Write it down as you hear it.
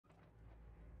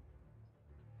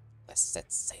Let's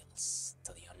set sails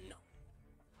to the unknown.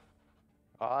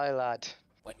 Aye, lad.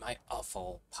 With my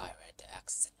awful pirate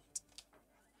accent.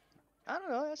 I don't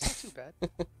know. That's not too bad.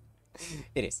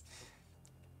 It is.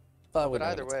 But we But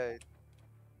don't either need to- way.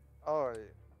 Oh.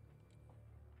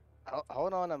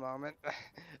 Hold on a moment. Back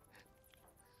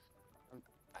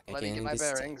Let me again get in my this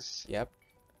state. bearings. Yep.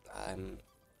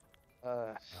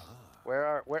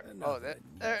 Where? Oh,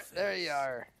 there you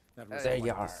are. There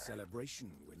you are.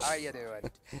 How you doing?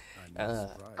 Uh,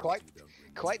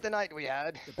 Quite the night we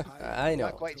had. I know.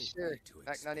 Not quite sure.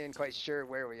 Not even quite sure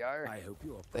where we are.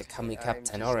 They call me I'm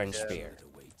Captain just, Orangebeard.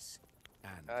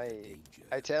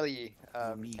 I tell you.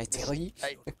 I tell you.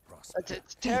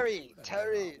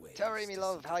 Terry, me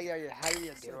love, how you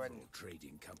doing?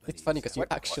 It's funny because you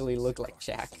actually look like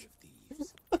Jack.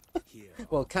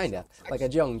 Well, kinda. Like a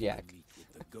young Jack.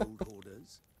 Can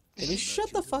you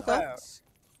shut the fuck up?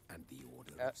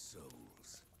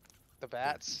 The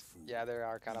bats? Yeah, they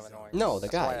are kind of annoying. No, the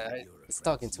That's why guy is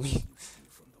talking to me.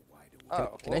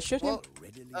 Can I shoot him?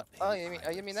 Oh,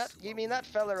 you mean that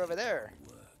fella over there?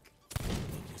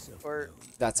 Or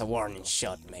That's a warning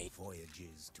shot, mate.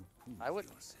 I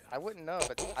wouldn't know,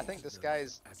 but I think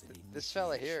this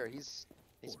fella here, he's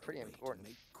pretty important.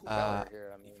 Fella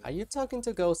here, I mean. Are you talking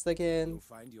to Ghost again?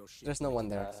 There's no one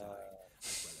there.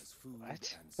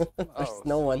 What? There's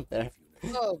no one there.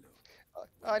 Oh,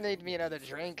 I need me another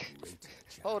drink.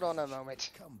 Hold on a moment.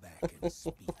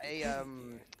 Hey,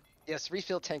 yes,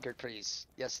 refill tankard, please.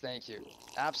 Yes, thank you.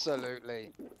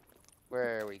 Absolutely.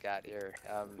 Where we got here?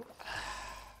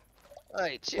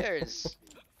 Hey, cheers.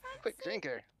 Quick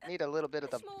drinker. Need a little bit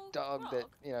of the dog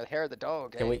that, hair of the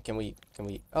dog. Can we?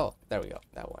 Oh, there we go.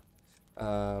 That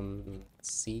one.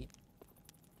 See.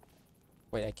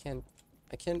 Wait, I can't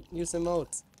use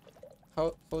emotes.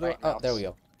 How do I? Oh, there we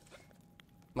go.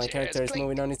 My character is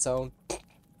moving on its own.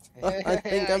 I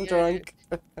think I'm drunk.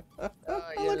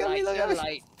 Look at me, look at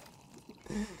me.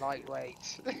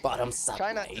 Lightweight. Bottom side.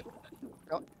 Try not.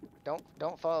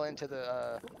 Don't fall into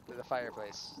the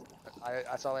fireplace.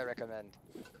 That's all I recommend.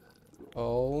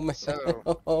 Oh man. So.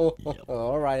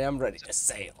 All right, I'm ready to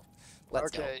sail.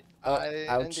 Let's go.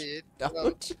 Ouch. Indeed.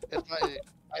 Ouch. If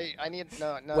I need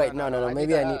no. Wait, no.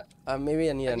 Maybe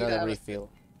I need another have refill.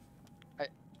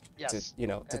 Yes.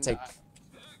 To take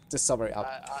to summer up.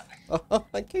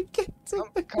 I can't get to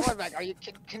Come on back. Are you?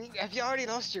 Can you? Have you already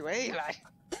lost your way, lad?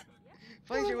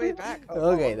 Find your way back.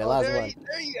 Okay, the last one.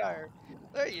 There you are.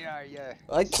 There you are. Yeah.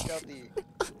 I Stealthy.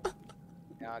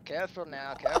 Now, careful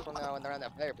now when they're on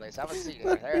that fireplace. Have a seat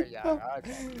there. There you are.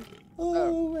 Okay.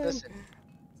 Oh man. Listen.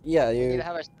 Yeah, We need you. to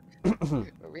have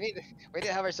we need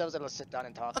to have ourselves a little sit down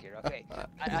and talk here. Okay.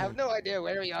 I have no idea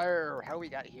where we are or how we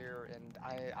got here, and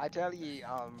I tell you,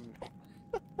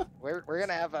 we're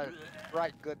gonna have a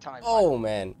right good time. Oh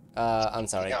man. I'm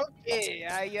sorry. Okay.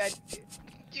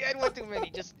 You had one too many.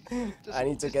 Just I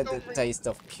need to get the don't bring- taste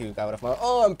of puke out of my.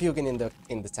 Oh, I'm puking in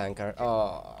the tanker.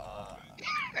 Oh.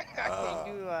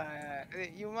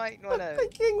 You might wanna I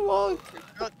can't walk.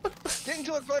 get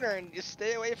into a corner and just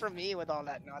stay away from me with all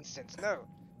that nonsense. No,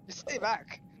 just stay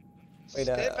back. Wait,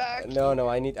 Stay back. no,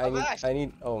 I need.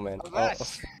 Oh man.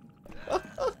 Avast.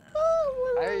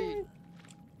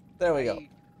 There we go.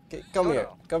 Okay, come No, here.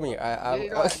 no. Come here. No.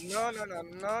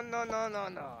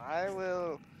 I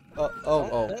will.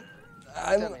 Oh.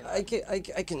 Tell me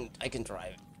that. I can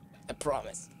drive. I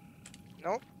promise.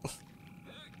 Nope.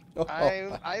 Oh,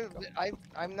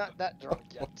 I'm not that drunk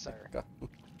yet, sir. God.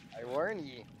 I warn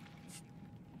ye.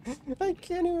 I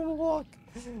can't even walk.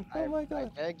 Oh my I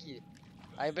god. beg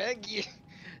ye.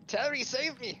 Terry,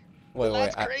 save me. Wait.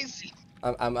 That's crazy.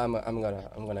 I'm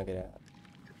gonna get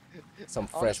some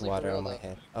fresh Honestly, for water real on my though.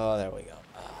 head. Oh, there we go.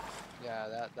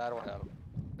 Yeah, that'll help.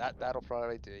 That'll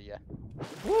probably do. Yeah.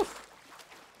 Woo.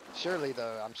 Surely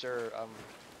though, I'm sure.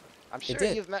 I'm sure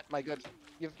did. you've met my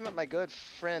good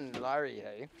friend Larry.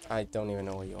 Hey. I don't even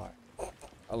know where you are.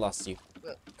 I lost you.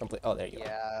 Complete. Oh, there you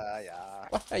are. Yeah.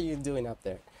 What are you doing up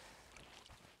there?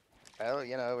 Well,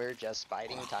 we're just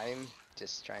biding time,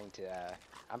 just trying to.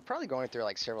 I'm probably going through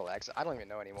like several exits. I don't even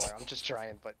know anymore. I'm just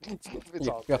trying, but it's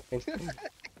all good.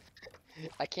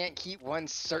 I can't keep one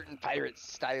certain pirate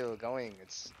style going.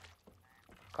 It's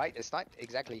not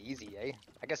exactly easy, eh?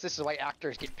 I guess this is why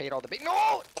actors get paid all the big.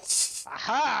 No!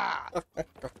 Aha!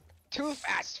 Too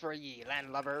fast for ye,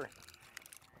 landlubber.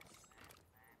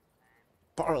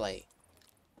 Parlay.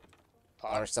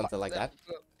 Or something like that.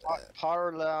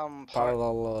 Parlay.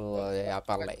 Yeah,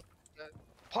 parlay.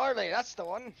 Parlay, that's the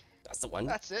one. That's the one.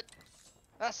 That's it.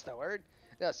 That's the word.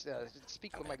 Yes,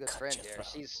 speak with my good cut friend your here. throat.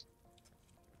 She's,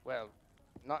 well,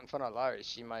 not in front of Larry.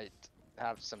 She might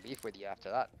have some beef with you after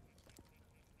that.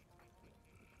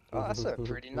 Oh, that's a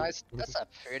pretty nice. That's a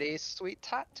pretty sweet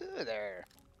tattoo there.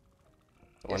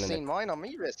 The You one in seen the... mine on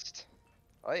me wrist?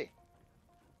 Oi.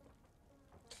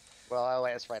 Well,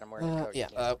 that's right. I'm wearing a coat. You Yeah,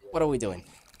 can't see it. what are we doing?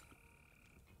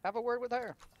 Have a word with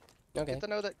her. Okay. Get to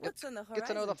know the What's on the get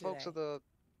to know the horizon folks of today?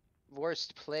 the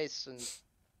worst place and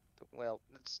well,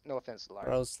 it's no offense to Larry.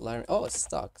 Rose, Larry... Oh, it's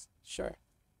stocks. Sure.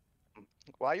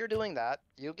 While you're doing that,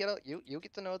 you get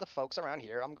to know the folks around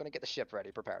here. I'm gonna get the ship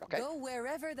ready, prepared. Okay? Go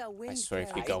wherever the wind I swear if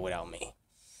you carries go you. without me.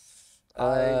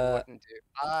 I wouldn't do.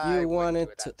 I You wouldn't do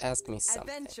wanted to that. ask me something.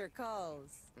 Adventure calls.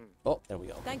 Oh, there we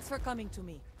go. Thanks for coming to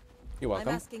me. You're welcome.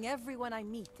 I'm asking everyone I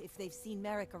meet if they've seen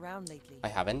Merrick around lately. I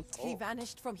haven't. He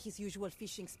vanished from his usual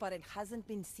fishing spot and hasn't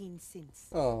been seen since.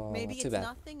 Oh, Maybe too it's bad.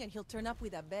 nothing and he'll turn up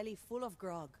with a belly full of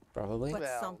grog. Probably. But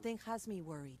Well. something has me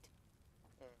worried.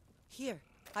 Here,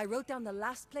 I wrote down the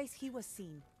last place he was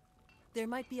seen. There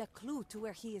might be a clue to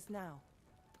where he is now.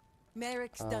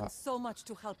 Merrick's done so much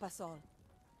to help us all.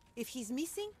 If he's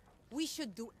missing, we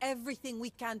should do everything we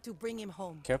can to bring him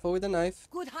home. Careful with the knife.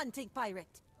 Good hunting,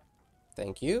 pirate.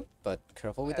 Thank you, but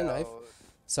careful with the knife. Well,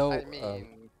 So, I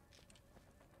mean,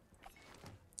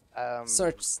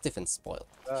 search Stephen Spoil.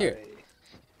 Here,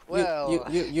 well,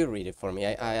 you read it for me.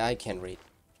 I can't read.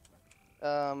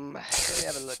 let me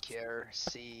have a look here.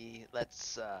 See,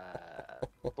 let's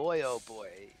boy oh boy,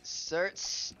 search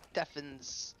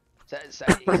Stefan's.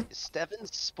 Sorry, Stephen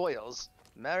Spoils.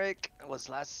 Merrick was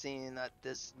last seen at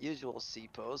this usual sea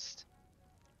post.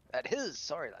 At his,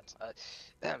 sorry, that's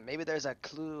maybe there's a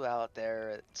clue out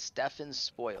there. Stefan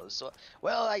Spoils. So,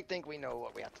 well, I think we know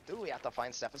what we have to do. We have to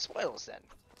find Stefan Spoils then.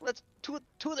 Let's to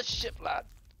the ship, lad.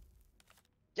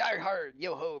 Yar har,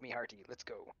 yo ho, me hearty. Let's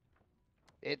go.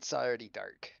 It's already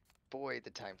dark. Boy, the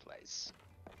time flies.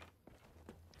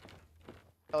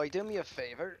 Oh, do me a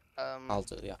favor. I'll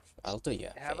do you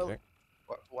a have favor.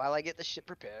 While I get the ship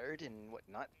prepared and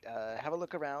whatnot, have a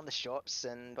look around the shops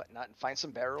and whatnot, and find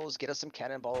some barrels, get us some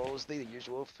cannonballs, the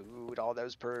usual food, all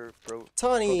those Tony!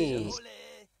 provisions.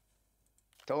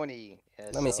 Tony.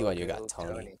 Yes, Let me see what you good got, old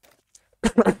Tony.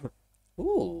 Tony.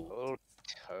 Ooh, Old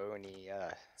Tony,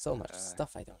 so much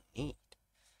stuff I don't need.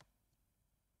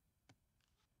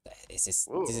 This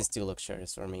is too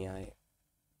luxurious for me.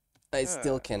 I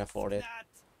still can't afford it.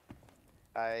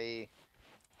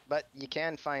 But you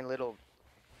can find little.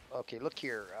 Okay, look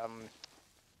here.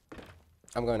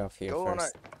 I'm going off here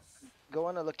first. Go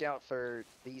on a lookout for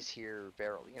these here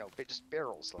barrels. You know, just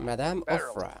barrels. Like Madame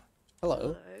barrels. Ofra.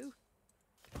 Hello.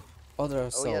 Odor of Oh,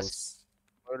 souls. yes.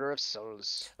 Odor of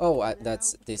souls. Oh,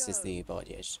 this is the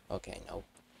voyage. Okay, no,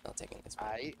 not taking this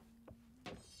one.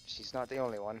 She's not the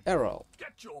only one. Errol.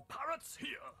 Get your parrots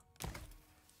here.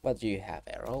 What do you have,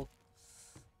 Errol?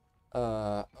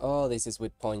 Oh, this is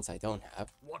with points I don't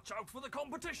have. Watch out for the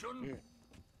competition.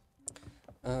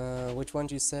 Which one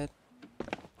you said?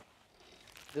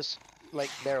 Just like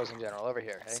barrels in general over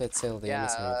here. Hey? Set sail the Yeah,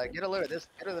 emissary. get a load of this.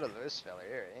 Get a load of this fella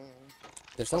here. Eh?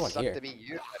 There's no one Suck here. to be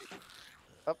you, buddy.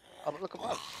 Up, look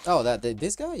above. Oh,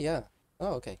 this guy? Yeah.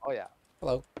 Oh, okay. Oh yeah.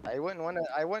 Hello. I wouldn't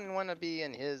want to be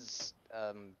in his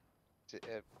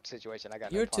situation. I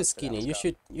got. You're no too funds for that skinny.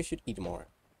 stuff. You should eat more.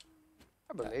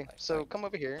 Probably. Right. So come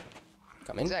over here.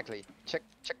 Come in. Exactly. Check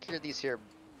here these here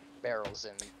barrels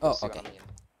and. Oh, you'll see what okay. I mean.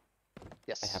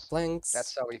 Yes. I have planks.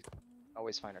 That's how we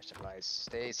always find our supplies.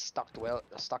 Stay stocked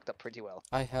up pretty well.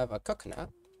 I have a coconut.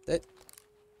 That.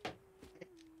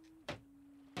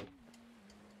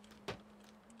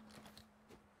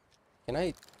 Can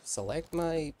I select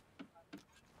my?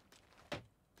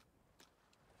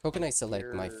 How can I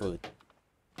select my food?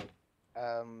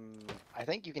 I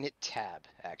think you can hit tab.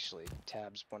 Actually,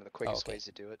 tab's one of the quickest okay. ways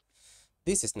to do it.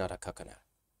 This is not a coconut.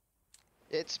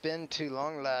 It's been too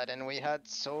long, lad, and we had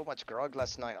so much grog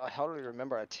last night. I hardly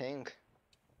remember a thing.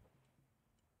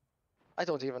 I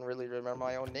don't even really remember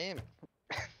my own name.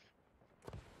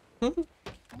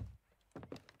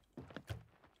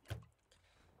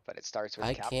 But it starts with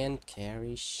I cap. can't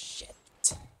carry shit.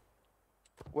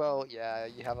 Well, yeah,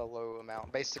 you have a low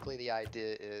amount. Basically, the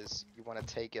idea is you want to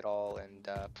take it all and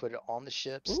put it on the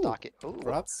ship, Ooh, stock it. Ooh,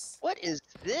 props. what is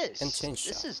this? And change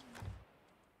This shop.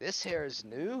 this here is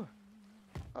new.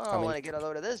 Oh, I Coming. want to get a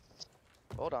load of this.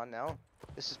 Hold on now.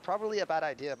 This is probably a bad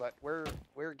idea, but we're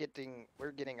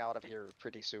getting out of here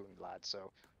pretty soon, lad.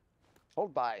 So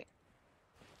hold by.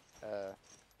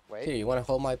 Wait. Here, you want to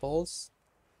hold my balls?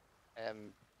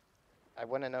 I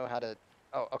want to know how to.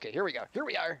 Oh, okay. Here we go. Here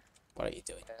we are. What are you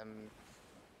doing?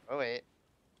 Oh wait.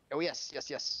 Oh yes.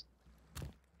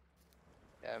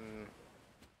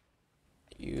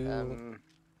 You.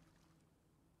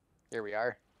 Here we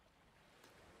are.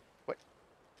 What?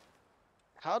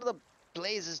 How the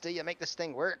blazes do you make this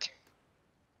thing work?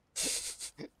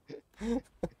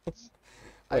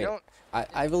 I Wait, don't.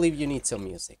 I believe you need some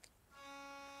music.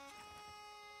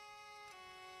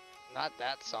 Not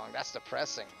that song. That's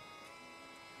depressing.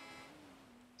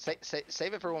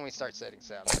 Save it for when we start setting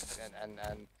sounds,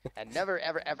 and never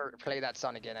ever ever play that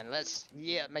song again unless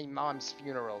my mom's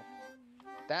funeral.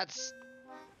 That's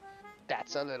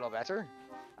a little better.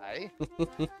 Aye.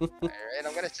 Alright,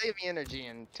 I'm gonna save the energy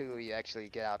until we actually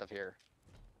get out of here.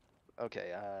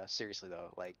 Okay, seriously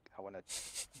though, like I wanna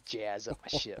jazz up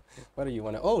my ship. What do you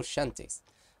want to? Oh, shanties.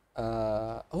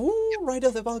 Oh, Ride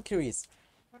of the Valkyries.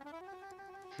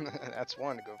 That's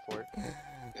one to go for.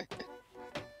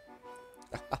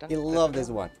 I love this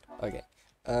one. Okay.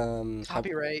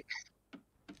 Copyright.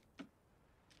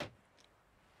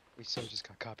 We so just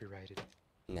got copyrighted.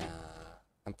 Nah,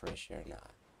 I'm pretty sure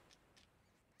not.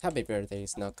 Happy Birthday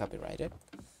is not copyrighted.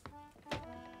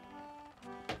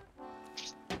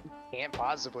 Can't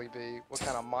possibly be. What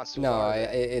kind of monsters No, are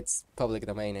they? it's public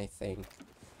domain, I think.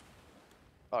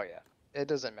 Oh yeah. It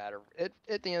doesn't matter.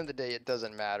 At the end of the day, it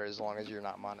doesn't matter as long as you're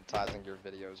not monetizing your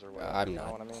videos or whatever. I'm you not.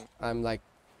 know what I mean? I'm like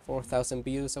 4,000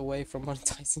 views away from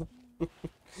monetizing.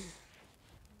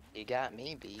 You got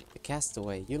me beat. The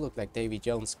Castaway, you look like Davy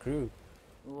Jones' crew.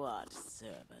 What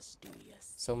service do you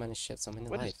seek? So many shit, so many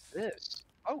What is lives. this?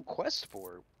 Oh, quest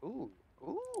board. Ooh.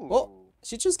 Ooh. Oh,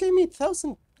 she just gave me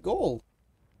 1,000 gold.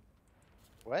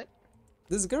 What?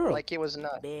 This girl, Like it was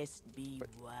not. Best be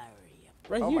wary.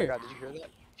 right Oh here. my god, did you hear that?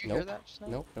 Did you hear Nope. that just now?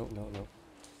 Nope, nope, no, no.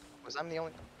 Was I the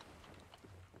only?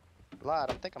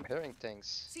 Lad, I think I'm hearing things.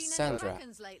 Seen any Sandra.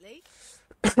 Krakens lately?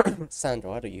 Sandra,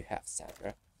 what do you have,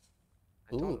 Sandra?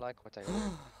 I Ooh. don't like what I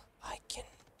heard. I can.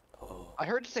 Oh. I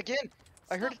heard it again.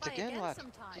 I heard it Stop by again, lad.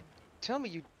 sometime. Tell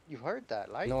me you heard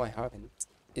that, like? No, I haven't.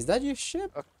 Is that your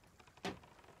ship?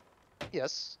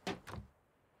 Yes.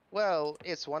 Well,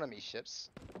 it's one of me ships.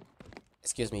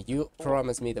 Excuse me, you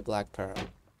promised me the Black Pearl.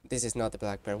 This is not the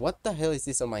Black Pearl. What the hell is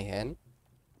this on my hand?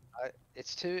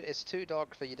 It's too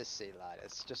dark for you to see, lad.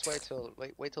 It's just wait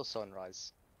till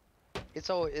sunrise. It's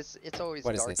always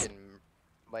What is dark this? and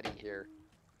muddy here.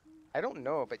 I don't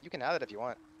know, but you can have it if you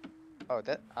want. Oh,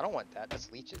 that I don't want that. That's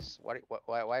leeches. Why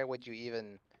would you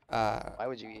even? Why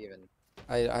would you even?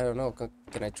 I don't know.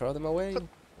 Can I throw them away?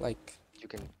 Like, You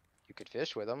could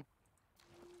fish with them.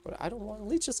 but I don't want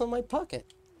leeches on my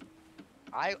pocket.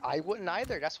 I wouldn't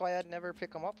either. That's why I'd never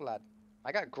pick them up, lad.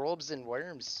 I got grubs and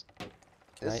worms. Can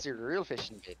This I- is your real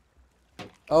fishing bait.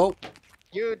 Oh,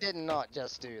 You did not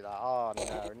just do that. Oh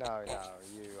no.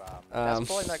 You Um. that's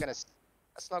probably not gonna.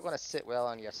 That's not gonna sit well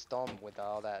on your stomach with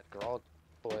all that grub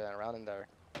boiling around in there.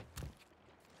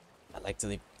 I like to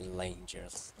live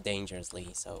dangerously,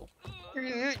 so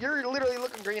You're literally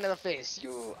looking green in the face.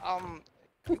 You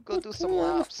go do some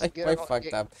laps. I Get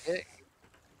fucked up.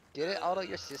 Get it out of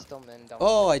your system and don't.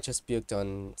 Oh, I just puked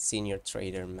on senior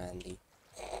trader Mandy.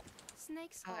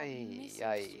 Snakes are Aye, missiles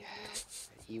aye. to you.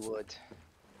 He would.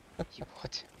 He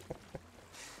would.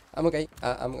 I'm okay.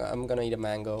 I'm gonna eat a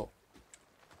mango.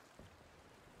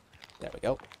 There we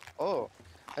go. Oh,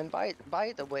 and by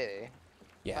the way,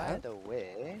 Yeah. by the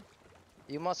way,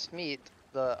 you must meet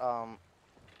the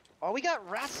Oh, we got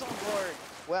rats on board.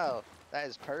 Well, that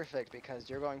is perfect because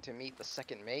you're going to meet the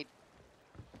second mate.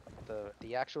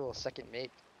 The actual second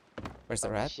mate Where's the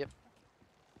of rat? ship.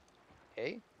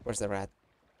 Hey? Where's the rat?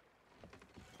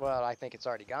 Well, I think it's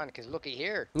already gone because looky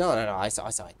here. No, no, no. I saw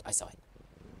it. I saw it.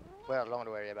 Well, don't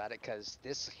worry about it because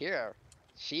this here,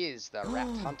 she is the rat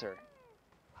hunter.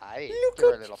 Aye, Look give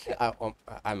her a at little her.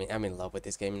 pet. I mean, I'm in love with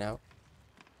this game now.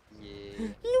 Yeah.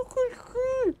 Look at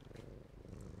her.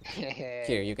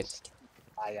 Here, you can.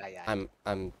 Aye, aye, aye.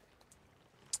 I don't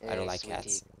Hey, like sweetie.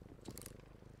 cats.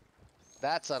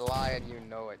 That's a lie and you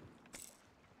know it.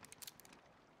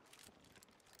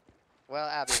 Well,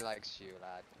 Abby likes you,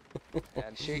 lad.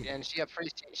 And she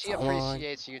Come on.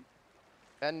 appreciates you.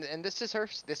 And this is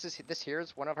this here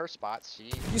is one of her spots.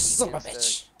 You son of a gets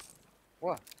bitch.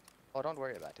 What? Oh, don't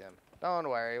worry about him. Don't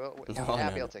worry. No, Abby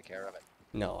no, will no. take care of it.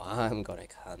 No, I'm gonna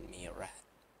hunt me a rat.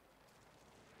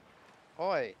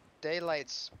 Oi,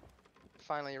 daylight's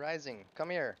finally rising. Come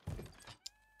here.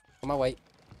 On my way.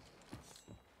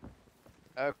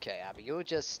 Okay, Abby, you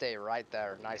just stay right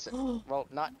there, nice and well,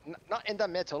 not in the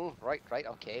middle, right?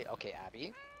 Okay,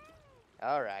 Abby.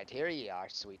 All right, here you are,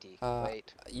 sweetie.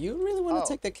 Wait, You really want to Oh.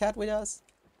 take the cat with us?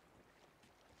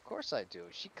 of course I do.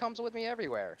 She comes with me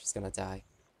everywhere. She's gonna die.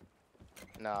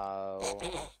 No,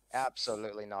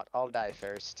 absolutely not. I'll die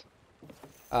first.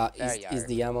 There you Is are.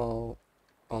 the ammo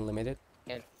unlimited?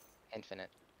 Infinite.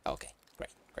 Okay,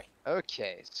 great, great.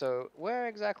 Okay, so where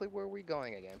exactly were we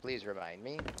going again? Please remind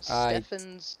me. I-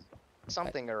 Stefan's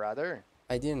something or other.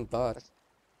 I didn't, but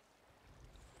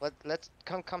let's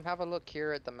come have a look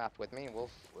here at the map with me. We'll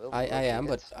I am,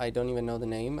 locate but it. I don't even know the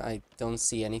name. I don't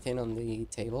see anything on the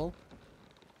table.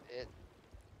 It.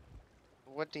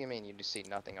 What do you mean you do see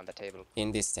nothing on the table?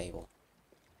 In this table.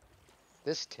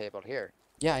 This table here.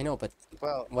 Yeah, I know, but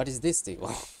Well, what is this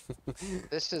table?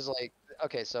 this is like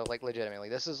okay, so like legitimately,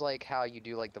 this is like how you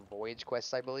do like the voyage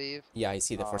quests, I believe. Yeah, I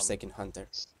see the Um, Forsaken Hunter.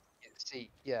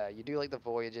 See, yeah, you do like the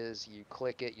voyages. You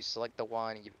click it, you select the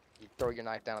one, you throw your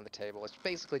knife down on the table. It's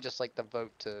basically just like the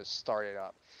vote to start it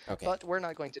up. Okay. But we're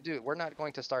not going to do it. We're not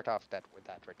going to start off that with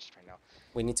that register right now.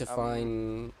 We need to Um,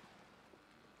 find...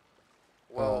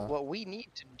 well, what we need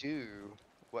to do,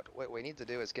 what we need to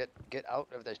do is get out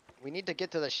of the. We need to get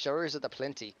to the shores of the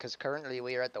Plenty, because currently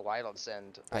we are at the Wilds,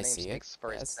 and the I name see it. speaks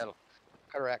for Yes. itself.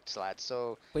 Correct, lad.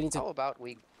 So We need to... how about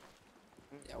we?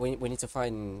 Yeah, we need to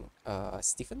find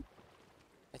Stephen,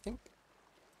 I think.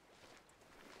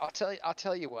 I'll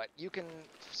tell you what. You can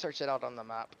search it out on the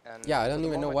map, and Yeah, I for don't the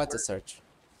even know moment, what to search.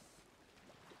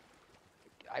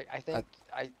 I think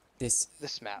This...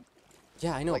 this map,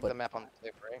 Yeah, I know, like but the map on the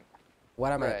table, right?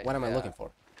 what am Right, I yeah. looking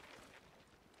for?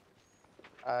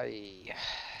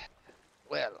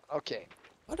 Well, okay.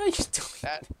 What are you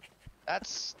doing?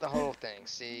 That's the whole thing.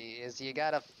 See, is you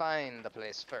gotta find the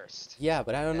place first. Yeah,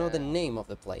 but I don't know the And name of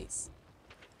the place.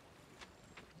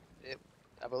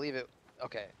 I believe it.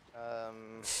 Okay.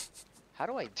 How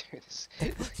do I do this?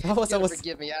 That was... You gotta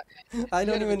forgive me. I You don't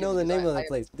gotta even forgive know me the 'cause name of the I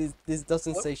place. This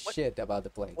doesn't say what shit about the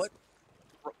place.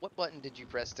 what button did you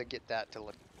press to get that to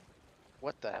look?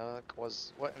 What the heck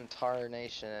was what in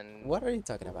tarnation? What are you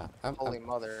talking about? Holy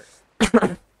mother!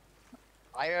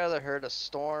 I rather heard a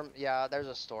storm. Yeah, there's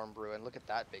a storm brewing. Look at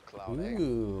that big cloud, eh?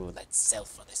 Ooh, let's sell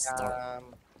for the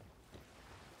storm.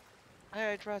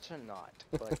 I'd rather not,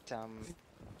 but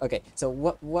Okay, so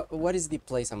what is the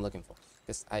place I'm looking for?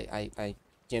 Because I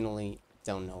genuinely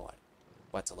don't know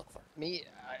what to look for. me,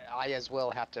 I as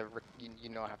well have to, you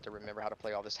know, have to remember how to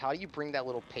play all this. How do you bring that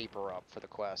little paper up for the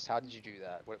quest? How did you do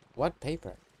that? What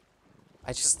paper?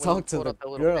 I just When you talked to pulled the up the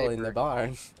little girl in the paper.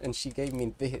 barn, and she gave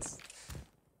me this.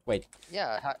 Wait.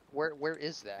 Yeah, where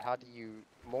is that? How do you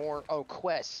more? Oh,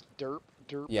 quest, derp,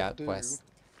 derp, Yeah, do. quest.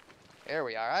 There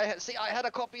we are. See, I had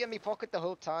a copy in my pocket the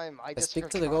whole time. I just Speak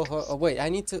to the forgot. girl. Oh wait, I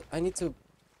need to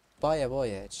buy a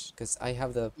voyage because I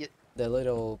have the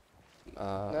little.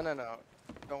 No.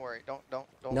 Don't worry. Don't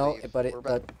No, leave. but We're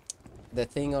about. the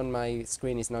thing on my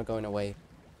screen is not going away.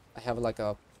 I have like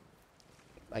a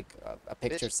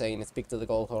picture Bitch. saying speak to the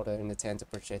gold holder in the tent to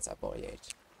purchase a voyage.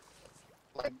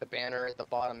 Like the banner at the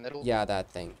bottom middle. Yeah, that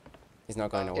thing. It's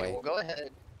not going Okay, away. well go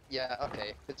ahead. Yeah,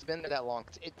 okay. It's been that long.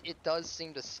 It does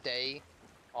seem to stay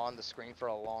on the screen for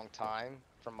a long time,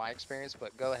 from my experience.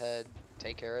 But go ahead,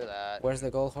 take care of that. Where's the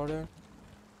gold holder?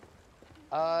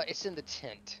 It's in the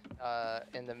tent.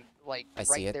 In the like I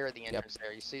see right it. there at the Yep. entrance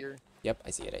there. You see her? Yep, I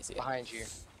see it. I see it. Behind you.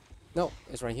 No,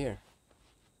 it's right here.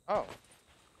 Oh.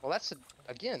 Well, that's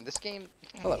again. This game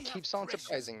Hello. keeps on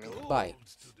surprising me. Buy.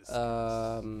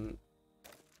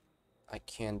 I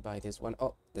can't buy this one.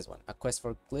 Oh, this one. A quest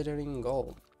for glittering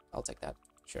gold. I'll take that.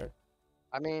 Sure.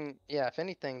 I mean, yeah. If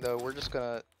anything, though, we're just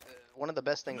gonna. One of the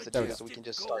best things to There do we is go. we can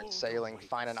just start sailing,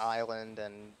 find an island,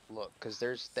 and look, because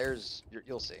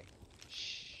you'll see.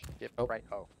 Shh. Yep. Oh. Right.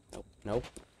 Oh. Nope. Nope.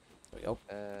 There we go.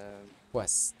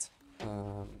 Quest. A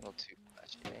little too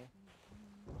flashy,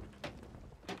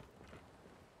 eh?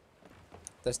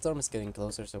 The storm is getting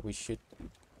closer, so we should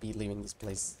be leaving this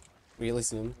place really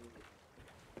soon.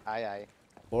 Aye, aye.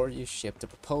 Board your ship to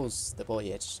propose the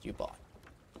voyage you bought.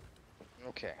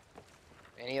 Okay.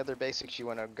 Any other basics you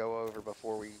want to go over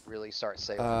before we really start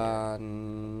sailing? Here?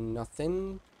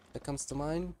 Nothing that comes to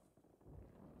mind.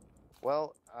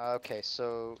 Well, okay,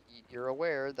 so you're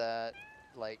aware that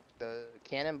like the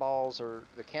cannonball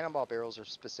barrels are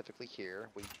specifically here.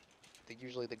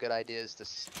 Usually the good idea is to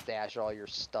stash all your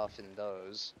stuff in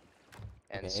those.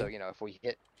 And so, Okay. you know,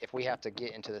 if we have to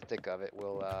get into the thick of it,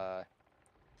 we'll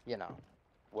you know,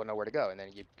 we'll know where to go. And then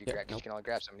you Yep, you can only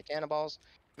grab so many cannonballs.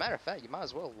 Matter of fact, you might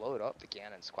as well load up the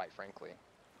cannons, quite frankly.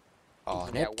 On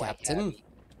Isn't it, that white Captain. happy?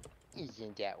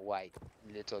 Isn't that white,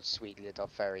 little sweet little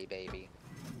furry baby?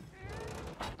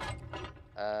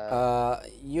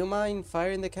 You mind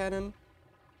firing the cannon?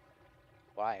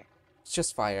 Why?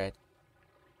 Just fire it.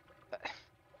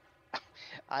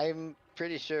 I'm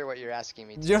pretty sure what you're asking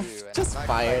me to Just, do. And just I'm not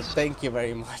fire it. quite Thank you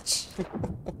very much.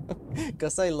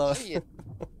 Cause I love. sure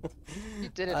you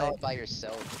did it all by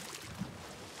yourself.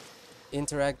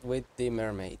 Interact with the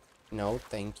mermaid. No,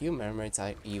 thank you. Mermaids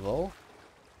are evil.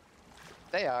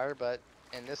 They are, but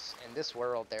in this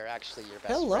world, they're actually your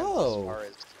best Hello. friends as far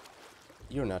as.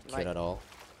 You're not cute Like- at all.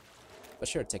 But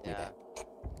sure, take me Yeah. back.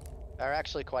 They're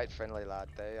actually quite friendly, lad.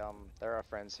 They're our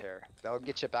friends here. They'll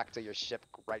get you back to your ship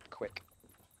right quick.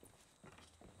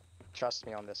 Trust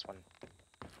me on this one.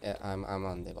 Yeah, I'm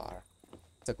on the bar.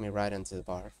 Took me right into the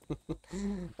bar.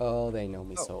 Oh, they know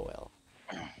me Oh. so well.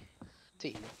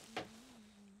 T.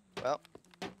 Well,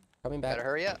 Coming back. better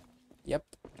hurry up. Yep.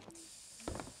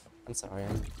 I'm sorry.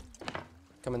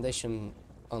 Commendation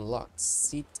unlocked.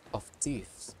 Seat of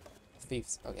Thieves.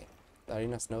 Thieves. Okay. The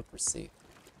arena's note received.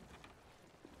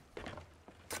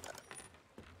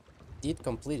 Deed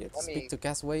completed. Speak to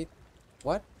Castaway.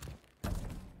 What?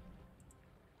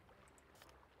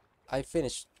 I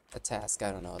finished a task.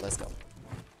 I don't know. Let's go.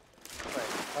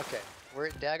 Right. Okay. We're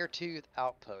at Daggertooth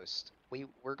Outpost.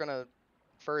 We're gonna,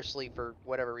 firstly, for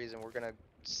whatever reason, we're gonna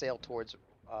sail towards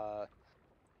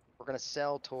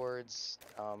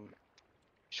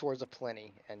Shores of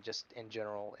Plenty and just in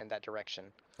general in that direction.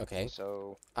 Okay.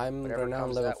 So I'm whatever renowned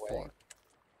comes level that 4. way.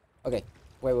 Okay.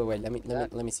 Wait. Let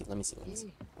me see.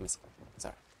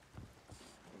 Sorry.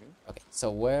 Okay.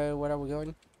 So where are we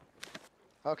going?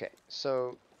 Okay.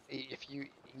 So if you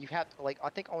have like, I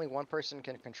think only one person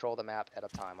can control the map at a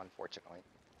time, unfortunately.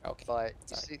 Okay. But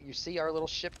Sorry. you see our little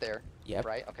ship there. Yep.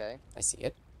 Right. Okay. I see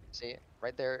it. See it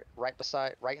right there,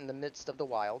 right in the midst of the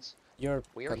wilds. You're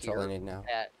We are controlling here it now.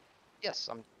 at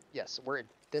yes, we're at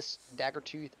this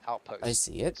Daggertooth Outpost. I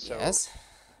see it. So yes.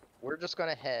 we're just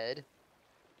gonna head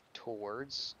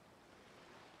towards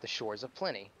the Shores of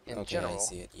Plenty. In Okay. general, I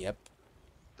see it. Yep.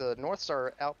 the North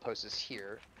Star Outpost is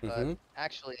here, but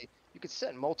actually you could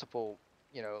set multiple,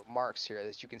 marks here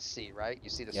that you can see. Right? You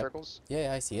see the Yep. circles?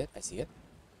 Yeah. I see it. I see it.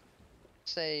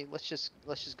 Say let's just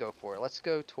go for it. Let's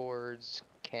go towards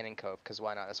Cannon Cove, because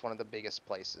why not? That's one of the biggest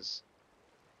places.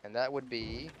 And that would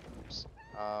be,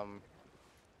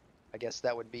 I guess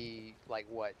that would be like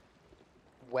what?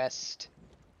 West?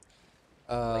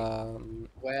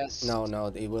 West?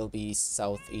 No, it will be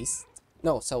southeast.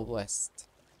 No, southwest.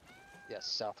 Yes,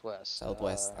 southwest.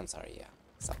 Southwest. I'm sorry, yeah.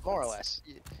 Southwest. More or less.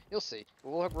 You'll see.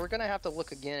 We're gonna have to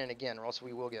look again and again, or else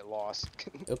we will get lost.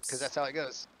 Oops. Because that's how it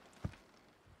goes.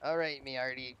 Alright,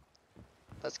 Miarty.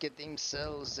 Let's get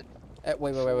themselves. Wait.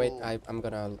 full- I'm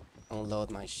gonna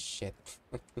unload my shit.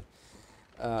 Food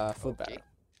Okay. barrel.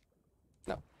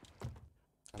 No.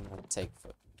 I'm gonna take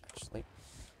food, actually.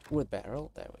 Wood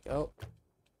barrel. There we go.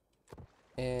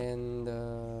 And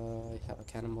I have a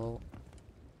cannonball.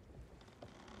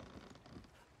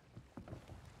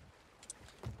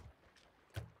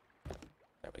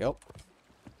 There we go.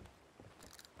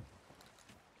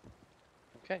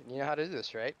 Okay, you know how to do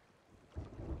this, right?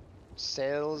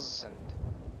 Sails and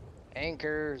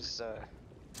anchors,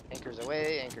 anchors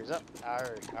away, anchors up.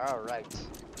 Alright.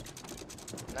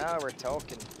 Now we're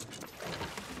talking.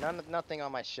 Nothing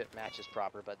on my ship matches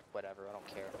proper, but whatever, I don't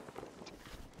care.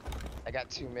 I got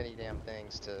too many damn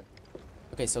things to...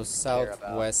 Okay, so Care about.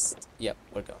 southwest. Yep,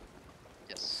 we're going.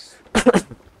 Yes.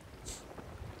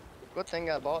 Good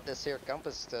thing I bought this here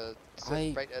compass to sit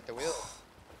I- right at the wheel.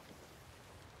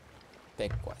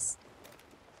 Big quest.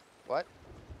 What?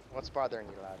 What's bothering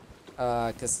you,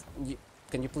 lad? Cause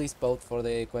can you please vote for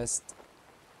the quest?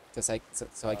 Cause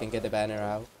so I can get the banner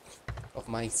out of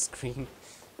my screen.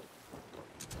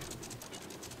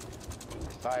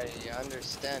 If I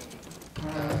understand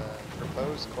the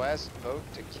proposed quest, vote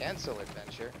to cancel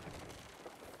adventure.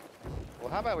 Well,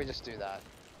 how about we just do that?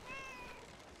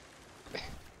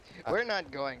 We're not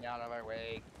going out of our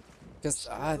way. Cause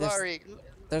Laurie,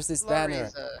 there's this banner.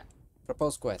 Laurie's,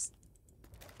 Proposed quest.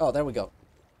 Oh, there we go.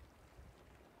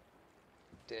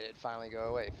 did it finally go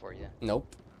away for you? Nope.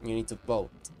 You need to vote.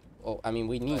 Oh, I mean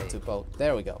we need to vote.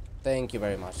 There we go. Thank you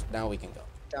very much. Now we can go.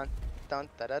 Dun dun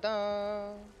da da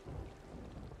dun.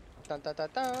 Dun dun dun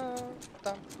dun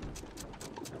dun.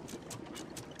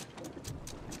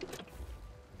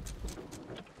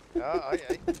 Oh,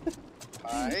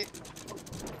 aye.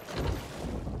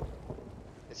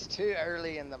 It's too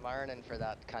early in the morning for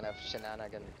that kind of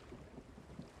shenanigan.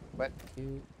 What?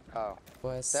 You Oh,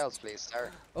 quest. sales, please,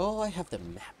 sir. Oh, I have the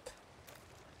map.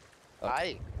 Okay.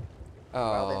 Aye.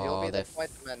 Oh, Well, then you'll be the the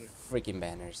whiteman. freaking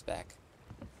banner's back.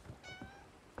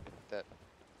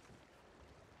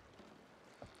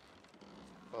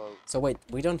 Well, So wait,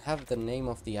 we don't have the name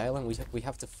of the island. We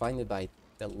have to find it by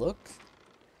the look.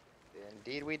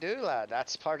 indeed we do, lad.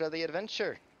 That's part of the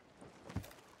adventure.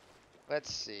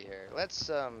 Let's see here. Let's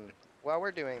while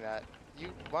we're doing that,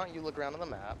 why don't you look around on the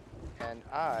map, and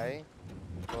I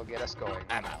will get us going.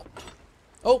 I'm out.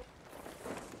 Oh.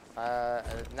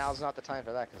 Now's not the time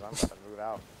for that because I'm about to move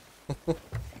out.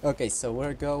 Okay, so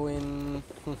we're going.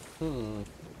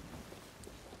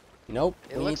 Nope.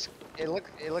 It looks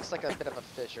like a bit of a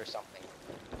fish or something.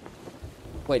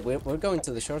 Wait, we're going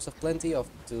to the Shores of Plenty or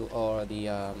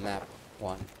the map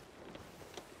one?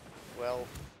 Well,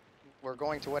 we're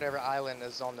going to whatever island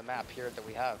is on the map here that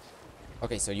we have.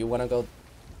 Okay, so you wanna go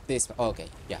this? Okay,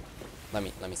 yeah. Let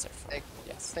me search.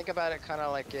 Yes. Think about it, kind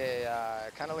of like a,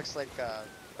 kind of looks like a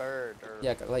bird or.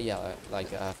 Yeah,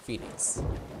 like a phoenix.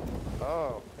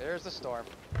 Oh, there's the storm.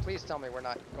 Please tell me we're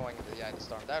not going into the eye of the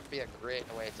storm. That would be a great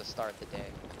way to start the day.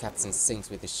 The captain sinks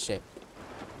with his ship,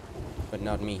 but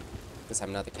not me, because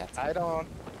I'm not the captain.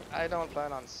 I don't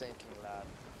plan on sinking,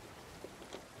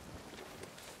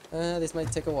 lad. This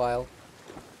might take a while.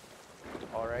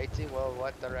 Alrighty, well,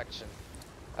 what direction?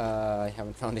 I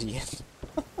haven't found it yet.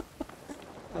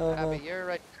 Abby, you're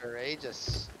right,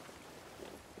 courageous.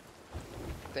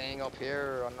 Staying up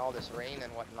here on all this rain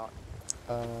and whatnot.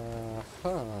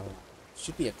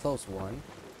 Should be a close one.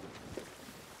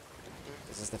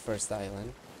 This is the first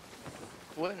island.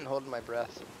 Wouldn't hold my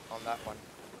breath on that one.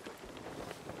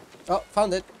 Oh,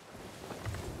 found it.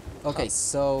 Okay,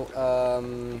 so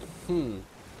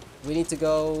we need to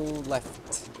go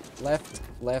left. Left.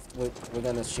 We're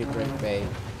gonna shipwreck bay.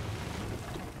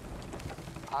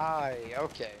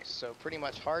 Okay, so pretty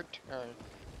much hard turn.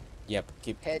 Yep.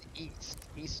 Head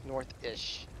east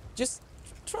north-ish. Just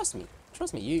trust me.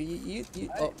 Trust me. You.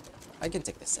 Oh, I can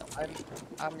take this selfie.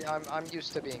 I'm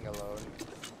used to being alone.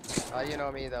 You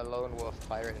know me, the lone wolf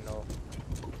pirate and all.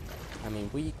 I mean,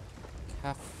 we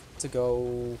have to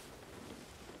go.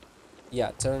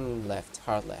 Yeah, turn left,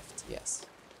 hard left. Yes.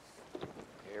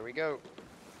 Here we go.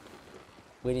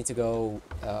 We need to go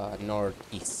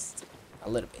northeast a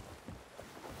little bit.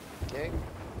 Okay.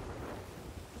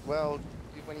 Well,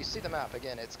 when you see the map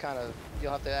again, it's kind of,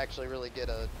 you'll have to actually really get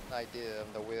an idea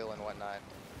of the wheel and whatnot.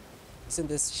 Isn't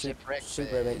this Shipwreck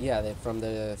Bay? Yeah, they're from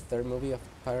the third movie of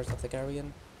Pirates of the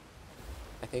Caribbean,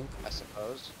 I think. I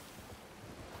suppose.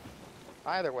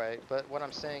 Either way, but what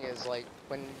I'm saying is, like,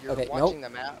 when you're watching the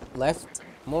map, left,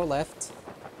 more left.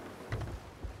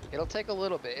 it'll take a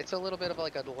little bit. It's a little bit of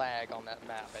like a lag on that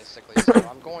map, basically. So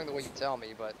I'm going the way you tell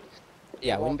me, but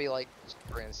yeah, it won't be like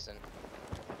for instant.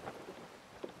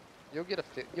 You'll get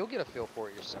a feel for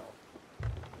it yourself.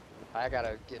 I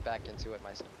gotta get back into it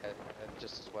myself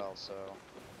just as well, so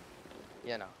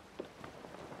you know.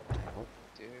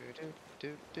 Do do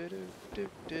do do do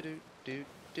do do do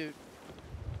do.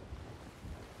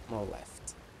 More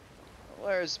left.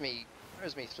 Where's me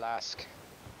flask?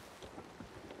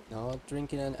 No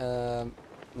drinking and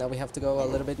now we have to go a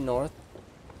little bit north.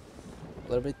 A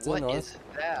little bit to the north. What is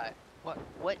that?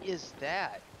 What is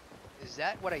that? Is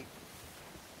that what I?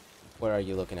 Where are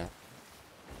you looking at?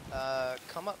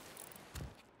 Come up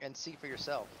and see for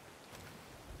yourself.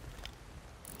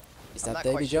 Is I'm that not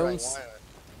Davy quite sure Jones?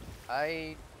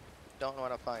 I don't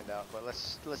want to find out, but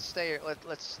let's stay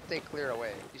clear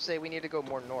away. You say we need to go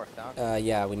more north, huh?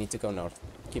 Yeah, we need to go north.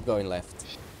 Keep going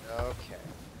left. Okay.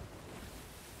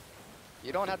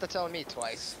 You don't have to tell me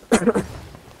twice.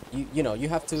 You know, you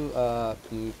have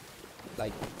to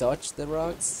like dodge the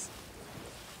rocks.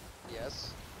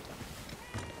 Yes.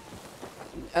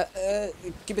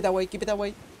 Keep it that way, keep it that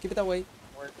way, keep it that way.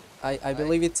 I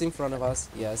believe it's in front of us,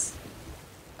 yes.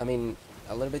 I mean,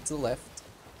 a little bit to the left,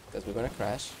 because we're gonna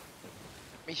crash.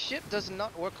 My ship does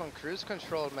not work on cruise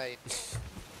control, mate.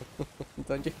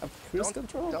 Don't you have cruise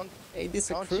control? Don't cruise?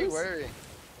 you worry.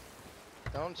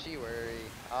 Don't you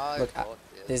worry. Look,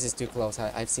 this is too close.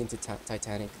 I've seen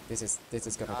Titanic. This is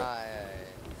gonna go.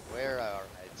 We're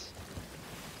alright.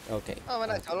 Okay. Oh,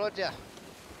 and I told ya.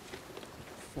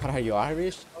 What are you,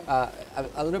 Irish?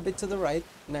 A little bit to the right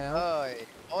now.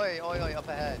 Oi, up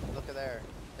ahead. Look at there.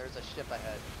 There's a ship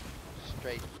ahead.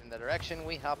 Straight in the direction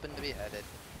we happen to be headed.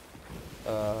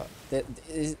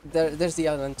 There's the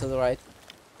island to the right.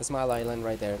 The Smile Island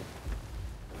right there.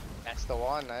 That's the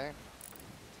one, eh?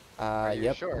 Are you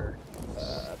yep. sure?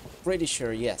 Pretty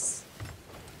sure, yes.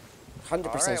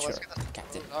 100% sure,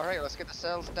 Captain. Alright, let's get the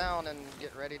sails down and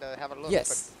get ready to have a look.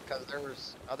 Yes. Because there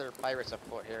was other pirates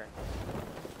afoot here.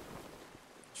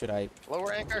 Should I?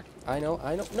 Lower anchor? I know.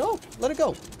 No, let it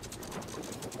go.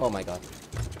 Oh my god.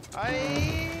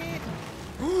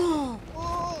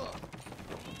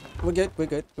 We're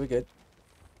good.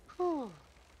 Whew.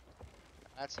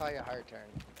 That's how you hard turn.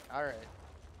 Alright.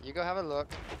 You go have a look.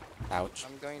 Ouch.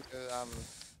 I'm going to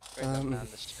man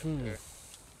the ship here.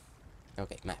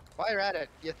 Okay, map. While you're at it,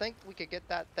 you think we could get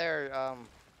that there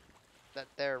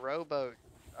rowboat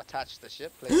attached to the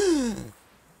ship, please?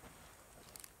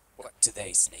 What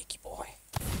today, Snaky boy?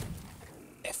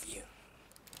 F you.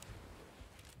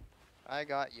 I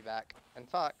got you back. In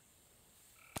fact,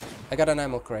 I got an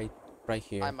ammo crate right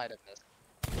here. I might have missed.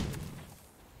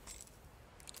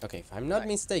 Okay, if I'm not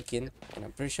mistaken, and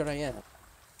I'm pretty sure I am,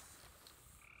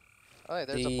 Oh,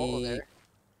 there's a portal The there.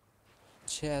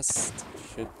 chest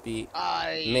should be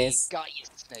I missed. got you,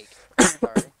 snake.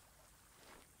 Sorry.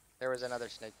 There was another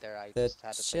snake there. I The just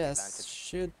had to take chest advantage.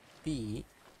 should be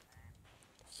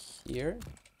here.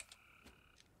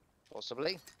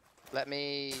 Possibly. Let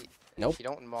me, Nope. if you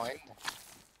don't mind.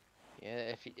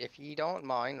 Yeah, if you don't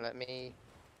mind, let me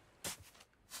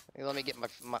get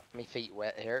my feet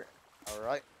wet here. All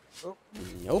right. Oh.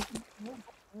 Nope.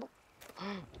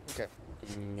 Okay.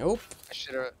 Nope. I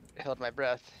should have held my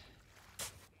breath.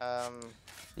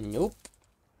 Nope.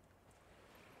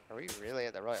 Are we really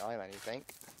at the right island, you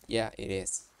think? Yeah, it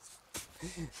is.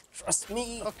 Trust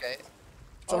me. Okay.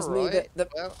 Trust me. Alright.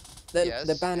 Well, The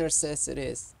yes. banner says it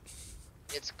is.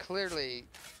 It's clearly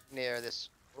near this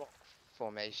rock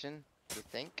formation, you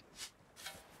think?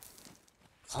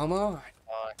 Come on.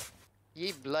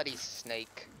 Ye bloody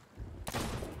snake.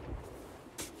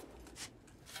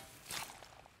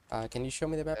 Can you show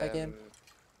me the map again?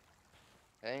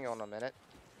 Hang on a minute.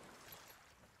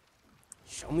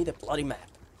 Show me the bloody map.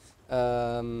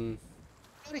 I'm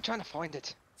really trying to find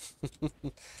it.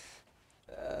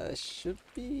 Should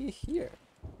be here.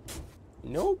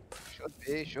 Nope.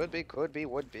 Should be, could be,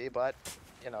 would be, but,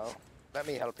 you know, let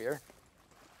me help here.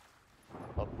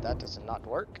 Oh, that does not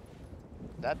work.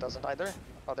 That doesn't either.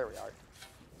 Oh, there we are.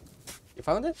 You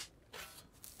found it?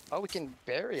 Oh, we can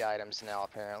bury items now,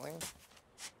 apparently.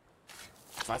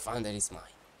 If I found it, it's mine.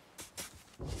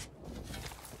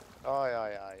 Oh,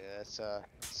 yeah. It's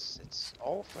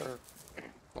all for...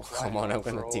 Oh, come on, I'm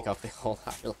gonna dig up the whole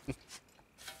island.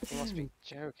 You must be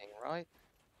joking, right?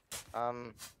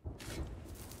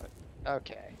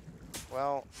 Okay.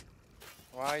 Well,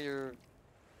 while you're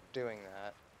doing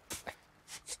that...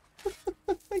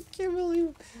 I can't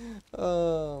believe...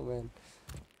 Oh, man.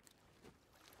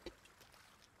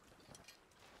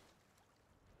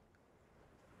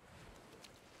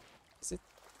 Is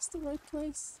this the right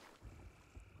place?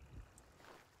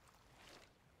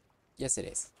 Yes, it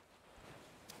is.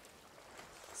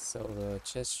 So the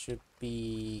chest should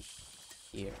be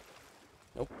here.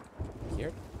 Nope.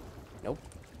 Here. Nope.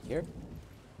 Here.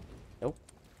 Nope.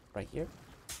 Right here.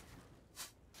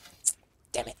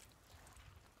 Damn it.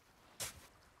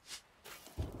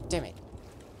 Damn it.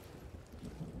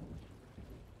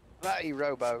 Bloody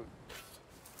rowboat.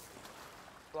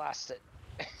 Blast it.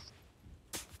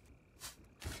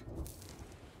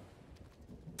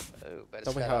 Oh, but it's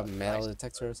Don't we got have a a metal nice-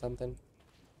 detector or something?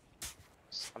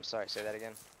 I'm sorry, say that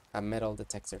again. A metal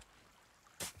detector.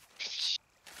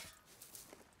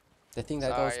 The thing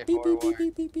that Sorry, goes beep beep beep forward.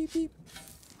 beep beep beep beep.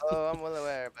 Oh, I'm well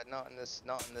aware, but not in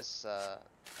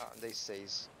these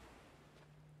seas.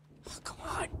 Oh, come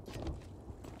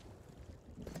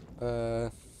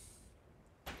on.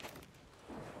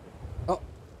 Oh.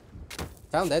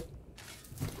 Found it.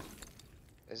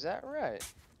 Is that right?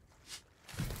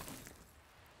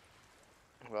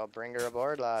 Well, bring her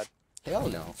aboard, lad. Hell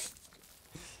no.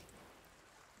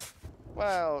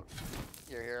 Well,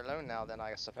 you're here alone now, then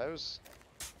I suppose.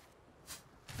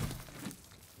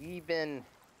 Even.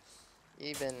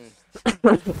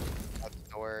 What's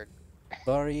the word?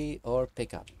 Bury or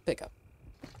pick up. Pick up.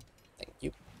 Thank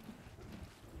you.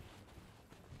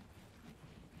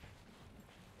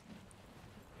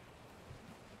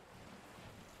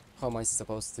 How am I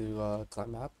supposed to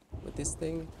climb up with this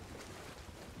thing?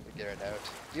 Figure it out.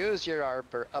 Use your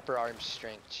upper arm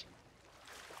strength.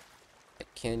 I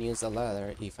can use a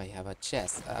ladder if I have a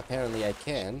chest. Apparently I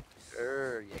can.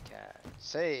 Sure, you can.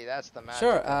 See, that's the magic.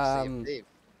 Sure, of Sea of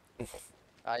Thieves.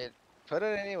 I put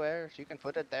it anywhere. You can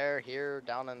put it there, here,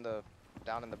 down in the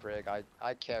brig.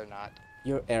 I care not.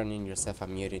 You're earning yourself a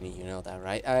mutiny, you know that,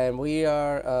 right? And we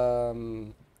are,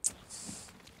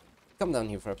 come down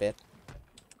here for a bit.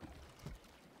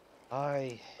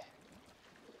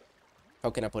 How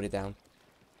can I put it down?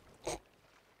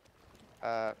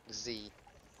 Z.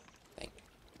 Thank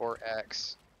Or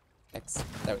X. X.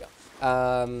 There we go.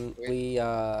 We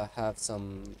have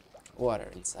some water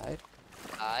inside.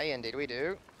 Aye, indeed we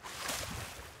do.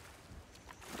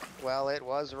 Well, it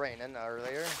was raining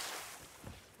earlier.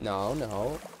 No,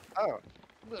 no. Oh.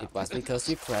 It was because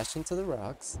you crashed into the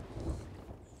rocks.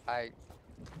 I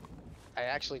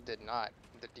actually did not.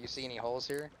 Do you see any holes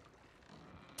here?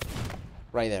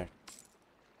 Right there.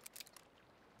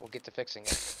 We'll get to fixing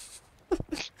it.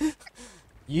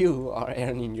 You are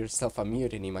earning yourself a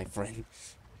mutiny, my friend.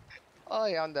 Oh,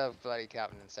 yeah, I'm the bloody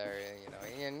captain in this area, you know.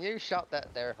 And you shot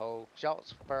that there hole.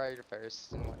 Shots fired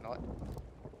first and whatnot.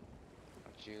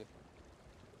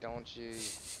 Don't you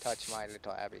touch my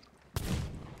little Abby.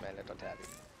 My little Tabby.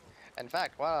 In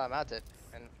fact, while I'm at it,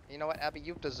 and you know what, Abby,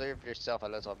 you've deserved yourself a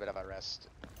little bit of a rest.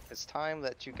 It's time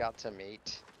that you got to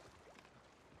meet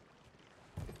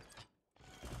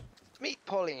Meet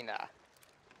Paulina,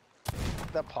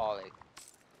 the Polly.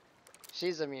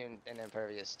 She's immune and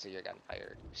impervious to your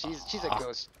gunfire. She's a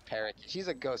ghost parakeet. She's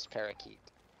a ghost parakeet.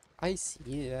 I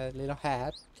see a little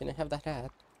hat. Can I have that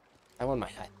hat? I want my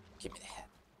hat. Give me the hat.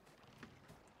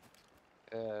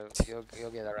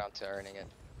 You'll get around to earning it.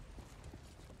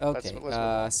 Okay. Let's move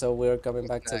on. So we're coming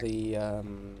What's back to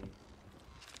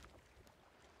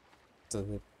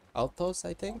the outpost,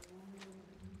 I think.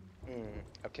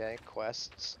 Okay,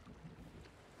 quests.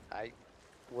 I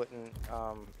wouldn't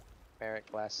merit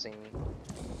last seen.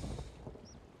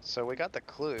 So we got the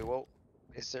clue. Well,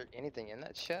 is there anything in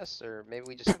that chest, or maybe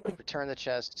we just return the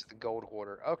chest to the gold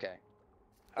hoarder? Okay.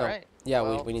 All right. Yeah,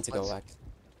 well, we need to go back.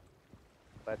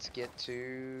 Let's get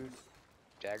to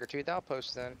Daggertooth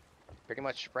Outpost then. Pretty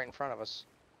much right in front of us.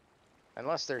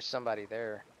 Unless there's somebody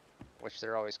there, which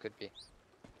there always could be.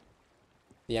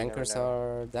 The never anchors know.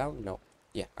 are down? No.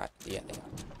 Yeah, yeah, they are.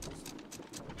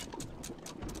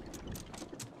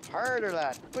 Harder,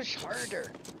 lad. Push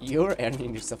harder. You're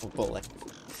earning yourself a bullet.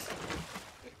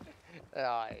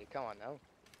 Aye, come on now.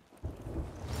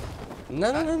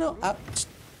 No.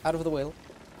 Out of the wheel.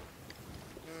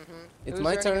 It's Who's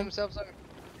my earning turn. themselves up?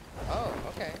 Oh,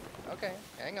 okay. Okay.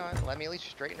 Hang on. Let me at least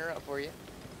straighten her up for you.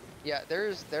 Yeah,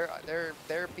 there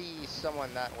be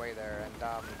someone that way there, and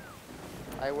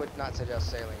I would not suggest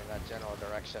sailing in that general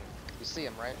direction. You see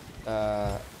him, right?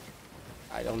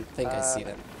 I don't think I see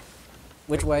them.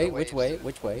 Which the way? waves. Which way?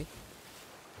 Which way?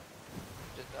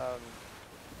 Just,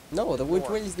 No, the which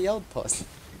north. way is the outpost?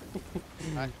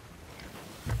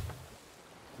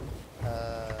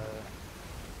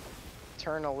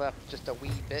 Turn a left just a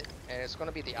wee bit, and it's going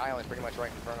to be the island pretty much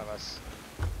right in front of us.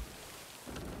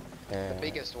 The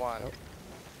biggest one. Nope.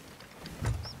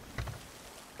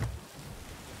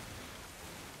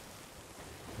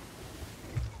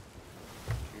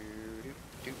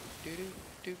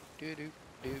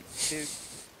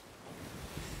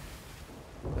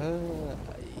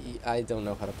 I don't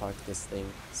know how to park this thing,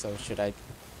 so should I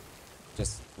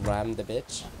just ram the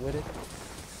bitch with it?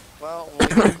 Well, when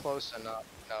we get close enough,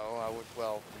 no, I would,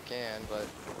 well, you can, but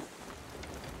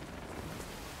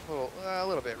a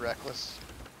little bit reckless.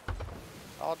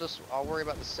 I'll worry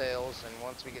about the sails, and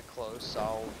once we get close,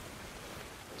 I'll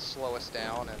slow us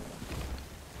down and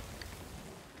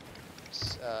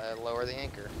lower the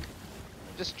anchor.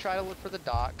 Just try to look for the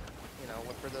dock, you know,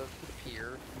 look for the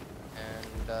pier,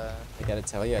 and I gotta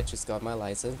tell you, I just got my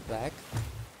license back,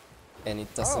 and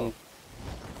it doesn't.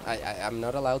 I'm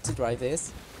not allowed to drive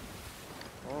this.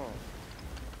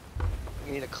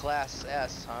 You need a Class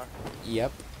S, huh?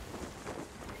 Yep.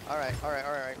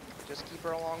 Alright. Just keep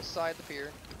her alongside the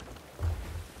pier.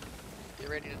 Get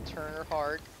ready to turn her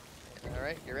hard.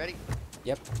 Alright, you ready?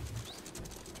 Yep.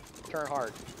 Turn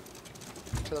hard.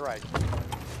 To the right.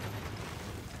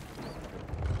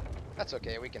 That's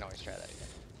okay, we can always try that again.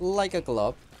 Like a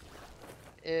glove.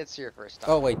 It's your first time.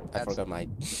 Oh wait, I That's- forgot my.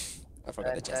 I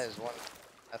forgot the That chest. is one.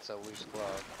 That's a loose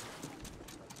glove.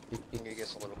 You get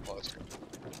us a little closer.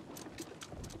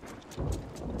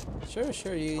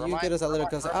 Sure. You get us a little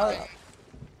closer.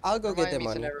 I'll go get the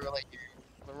money.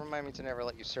 Remind me to never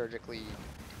let you surgically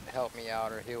help me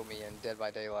out or heal me in Dead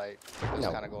by Daylight. Those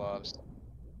No. kind of gloves.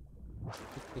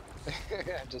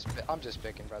 I'm just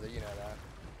picking, brother. You know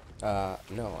that.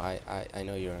 No, I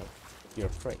know you're a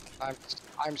prick.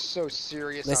 I'm so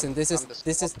serious. Listen, this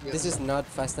I'm is not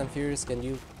Fast and Furious. Can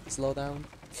you slow down?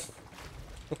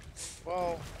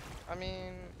 Well, I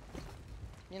mean,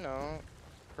 you know,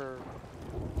 for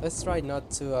Let's try not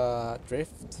to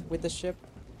drift with the ship.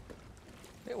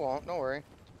 it won't. Don't worry.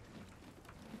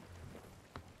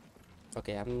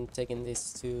 Okay, I'm taking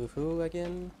this to who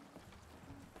again?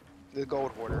 The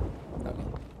gold hoarder. Okay.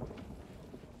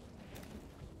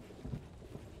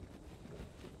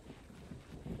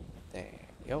 There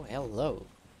you go. Hello.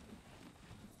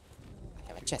 I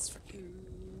have a chest for you.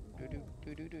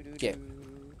 Yeah,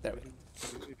 there we go.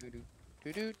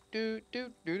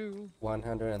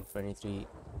 123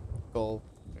 gold.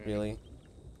 Really?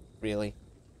 Really?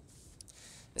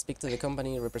 Speak to the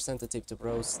company representative to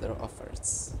browse their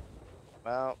offers.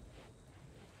 Well,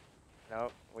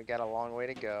 no, we got a long way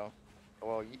to go.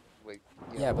 Well,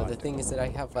 Yeah, but the thing is that I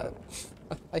have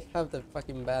I have the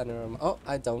fucking banner. Oh,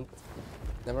 I don't.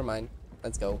 Never mind.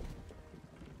 Let's go.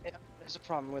 Yeah, there's a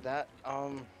problem with that.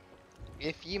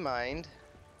 If you mind,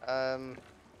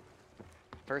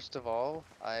 first of all,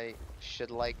 I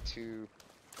should like to.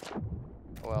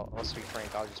 Well, let's be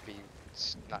frank. I'll just be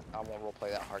not. I won't roleplay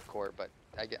that hardcore, but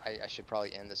I should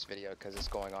probably end this video because it's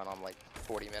going on like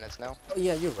 40 minutes now. Oh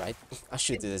yeah, you're right. I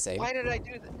should do the same. Why did I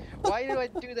do that? Why did I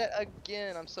do that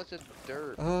again? I'm such a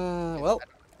derp. Well,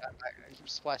 I keep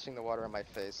splashing the water on my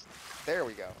face. There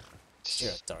we go.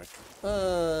 You're dark.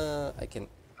 I can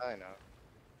I know.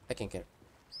 get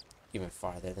even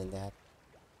farther than that.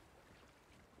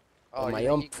 Oh, On my you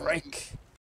own think break.